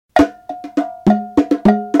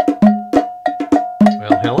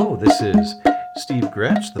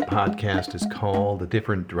Gretsch. The podcast is called A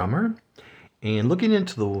Different Drummer, and looking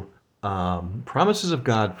into the promises of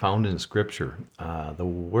God found in Scripture. The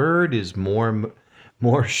word is more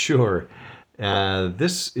sure.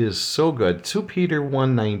 This is so good. 2 Peter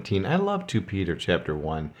 1:19. I love 2 Peter chapter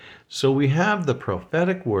 1. So we have the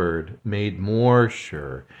prophetic word made more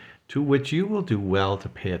sure, to which you will do well to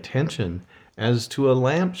pay attention as to a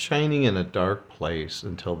lamp shining in a dark place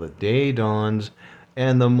until the day dawns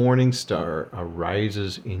and the morning star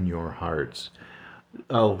arises in your hearts.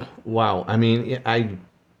 Oh, wow.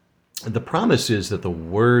 The promise is that the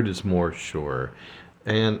word is more sure.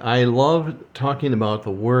 And I love talking about the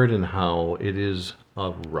word and how it is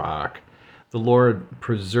a rock. The Lord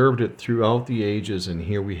preserved it throughout the ages, and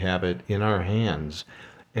here we have it in our hands.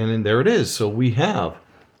 And there it is. So we have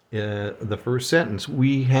the first sentence.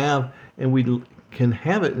 We have, and we can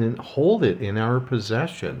have it and hold it in our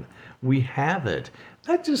possession. We have it.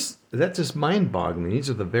 That's just mind-boggling. These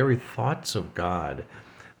are the very thoughts of God.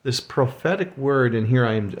 This prophetic word, and here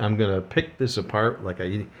I'm going to pick this apart like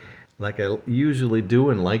I usually do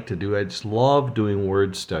and like to do. I just love doing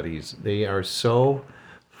word studies. They are so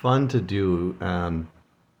fun to do, and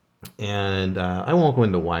I won't go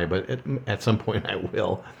into why, but at some point I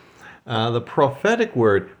will. The prophetic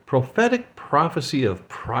word, prophetic prophecy of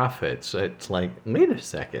prophets. It's like, wait a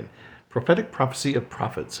second. Prophetic prophecy of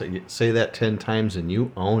prophets. You say that 10 times and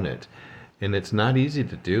you own it. And it's not easy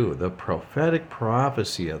to do. The prophetic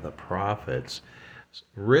prophecy of the prophets.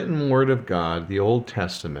 Written word of God, the Old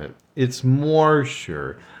Testament. It's more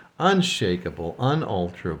sure, unshakable,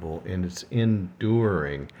 unalterable, and it's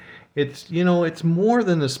enduring. It's more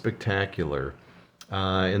than a spectacular.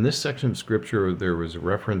 In this section of Scripture, there was a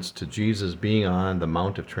reference to Jesus being on the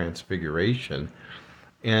Mount of Transfiguration.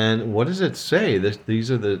 And what does it say? This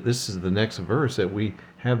is the next verse, that we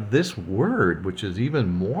have this word, which is even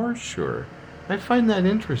more sure. I find that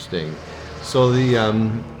interesting. So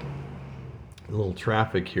the little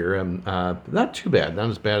traffic here, not too bad,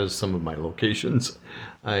 not as bad as some of my locations.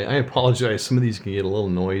 I apologize. Some of these can get a little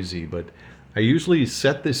noisy, but I usually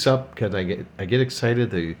set this up because I get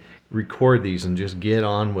excited to record these and just get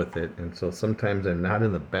on with it. And so sometimes I'm not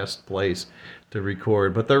in the best place to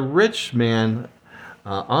record. But the rich man.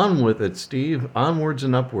 On with it, Steve. Onwards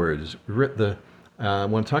and upwards. I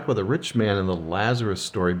want to talk about the rich man and the Lazarus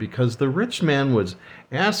story, because the rich man was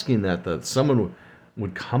asking that someone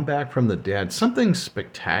would come back from the dead. Something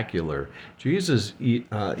spectacular. Jesus,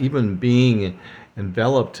 even being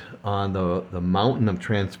enveloped on the mountain of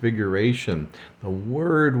transfiguration, the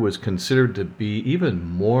word was considered to be even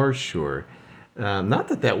more sure. Not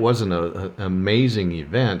that wasn't an amazing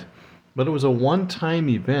event, but it was a one-time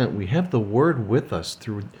event. We have the word with us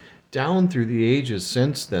down through the ages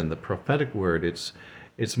since then. The prophetic word.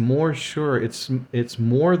 It's more sure. It's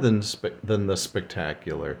more than the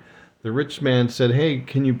spectacular. The rich man said, "Hey,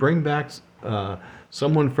 can you bring back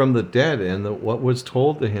someone from the dead?" And what was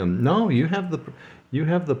told to him? No, you have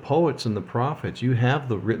the poets and the prophets. You have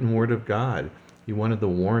the written word of God. He wanted to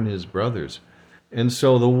warn his brothers, and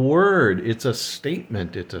so the word. It's a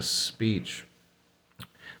statement. It's a speech.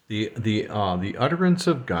 The utterance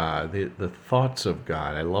of God, the thoughts of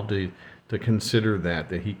God. I love to consider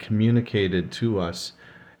that He communicated to us,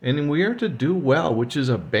 and we are to do well, which is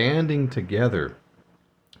a banding together.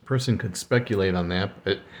 A person could speculate on that,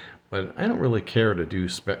 but I don't really care to do.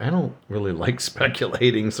 I don't really like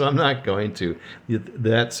speculating, so I'm not going to.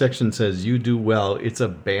 That section says you do well. It's a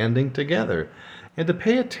banding together. And to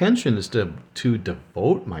pay attention is to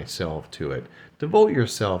devote myself to it. Devote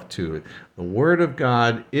yourself to it. The Word of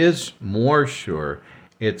God is more sure.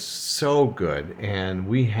 It's so good, and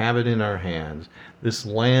we have it in our hands. This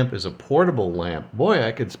lamp is a portable lamp. Boy,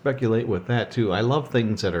 I could speculate with that too. I love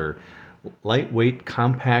things that are lightweight,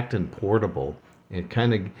 compact, and portable. It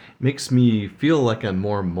kind of makes me feel like I'm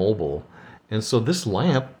more mobile. And so this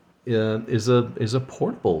lamp is a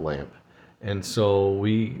portable lamp. And so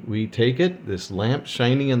we take it, this lamp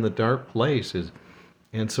shining in the dark place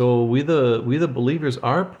and so we the believers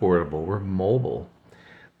are portable, we're mobile.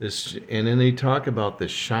 And then they talk about the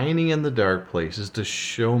shining in the dark places to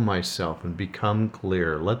show myself and become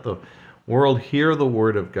clear. Let the world hear the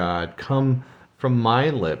word of God come from my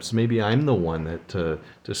lips. Maybe I'm the one that to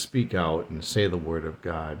speak out and say the word of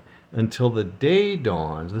God until the day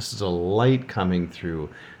dawns. This is a light coming through.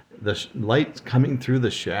 The light coming through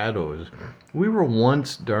the shadows. We were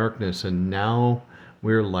once darkness, and now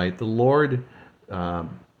we're light. The Lord,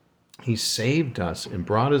 He saved us and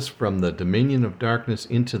brought us from the dominion of darkness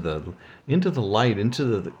into the light, into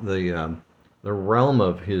the realm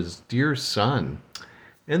of His dear Son.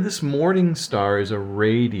 And this morning star is a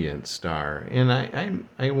radiant star. And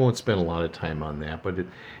I won't spend a lot of time on that, but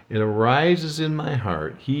it arises in my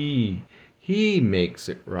heart. He makes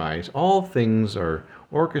it rise. All things are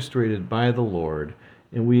orchestrated by the Lord.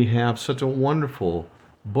 And we have such a wonderful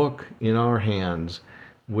book in our hands,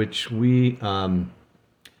 which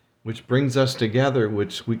which brings us together,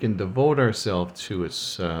 which we can devote ourselves to.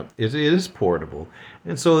 It is portable.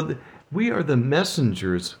 And so we are the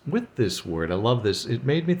messengers with this word. I love this. It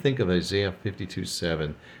made me think of Isaiah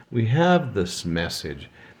 52:7. We have this message.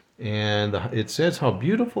 And it says, how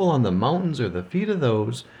beautiful on the mountains are the feet of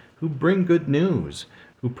those who bring good news,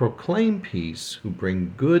 who proclaim peace, who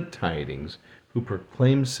bring good tidings, who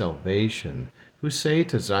proclaim salvation, who say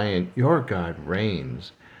to Zion, your God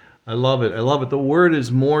reigns. I love it. I love it. The word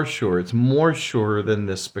is more sure. It's more sure than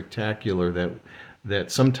this spectacular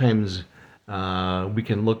that sometimes we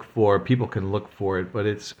can look for. People can look for it, but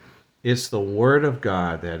it's the word of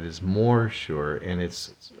God that is more sure, and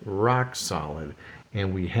it's rock solid,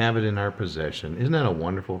 and we have it in our possession. Isn't that a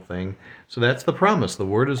wonderful thing? So that's the promise. The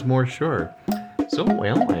word is more sure. So,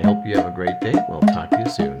 well, I hope you have a great day. We'll talk to you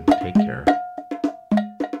soon.